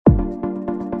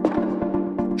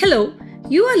Hello,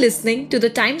 you are listening to the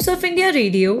Times of India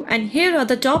radio, and here are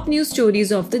the top news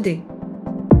stories of the day.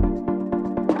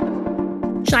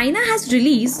 China has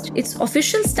released its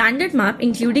official standard map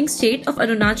including state of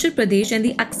Arunachal Pradesh and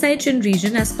the Aksai Chin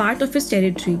region as part of its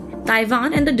territory.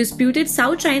 Taiwan and the disputed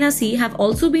South China Sea have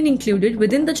also been included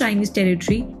within the Chinese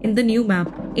territory in the new map.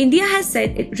 India has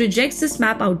said it rejects this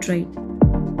map outright.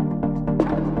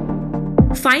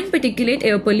 Fine particulate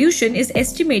air pollution is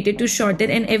estimated to shorten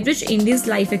an average Indian's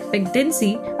life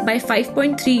expectancy by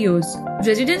 5.3 years.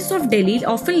 Residents of Delhi,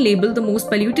 often labeled the most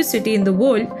polluted city in the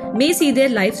world, may see their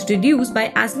lives reduced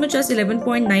by as much as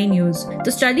 11.9 years.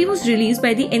 The study was released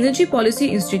by the Energy Policy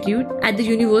Institute at the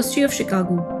University of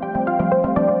Chicago.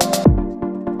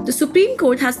 The Supreme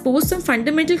Court has posed some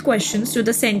fundamental questions to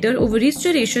the centre over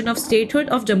restoration of statehood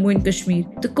of Jammu and Kashmir.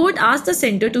 The court asked the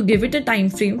centre to give it a time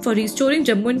frame for restoring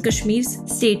Jammu and Kashmir's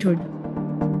statehood.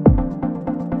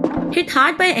 Hit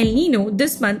hard by El Nino,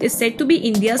 this month is said to be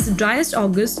India's driest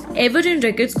August ever in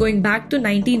records going back to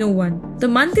 1901. The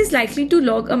month is likely to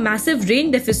log a massive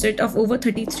rain deficit of over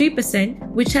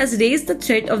 33%, which has raised the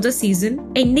threat of the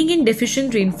season ending in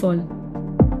deficient rainfall.